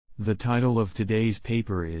The title of today's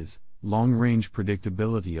paper is Long-Range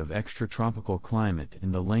Predictability of Extratropical Climate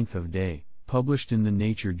and the Length of Day, published in the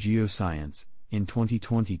Nature Geoscience, in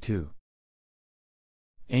 2022.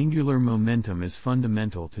 Angular momentum is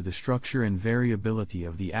fundamental to the structure and variability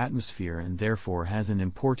of the atmosphere and therefore has an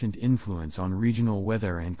important influence on regional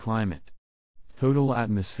weather and climate. Total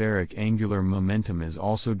atmospheric angular momentum is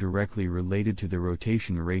also directly related to the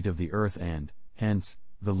rotation rate of the Earth and, hence,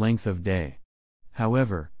 the length of day.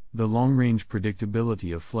 However, the long-range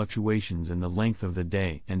predictability of fluctuations in the length of the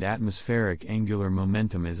day and atmospheric angular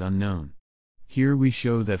momentum is unknown. Here we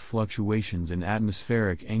show that fluctuations in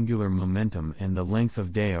atmospheric angular momentum and the length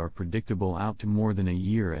of day are predictable out to more than a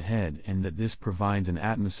year ahead and that this provides an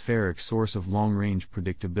atmospheric source of long-range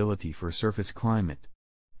predictability for surface climate.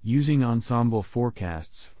 Using ensemble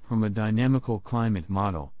forecasts from a dynamical climate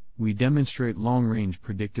model, we demonstrate long-range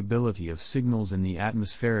predictability of signals in the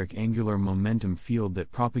atmospheric angular momentum field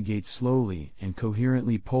that propagate slowly and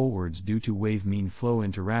coherently polewards due to wave mean flow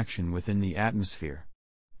interaction within the atmosphere.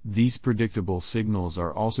 These predictable signals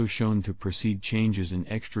are also shown to precede changes in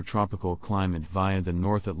extratropical climate via the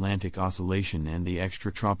North Atlantic Oscillation and the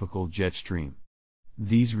extratropical jet stream.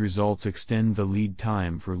 These results extend the lead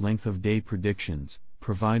time for length of day predictions,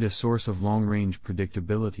 provide a source of long-range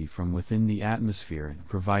predictability from within the atmosphere and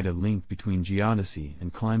provide a link between geodesy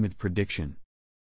and climate prediction.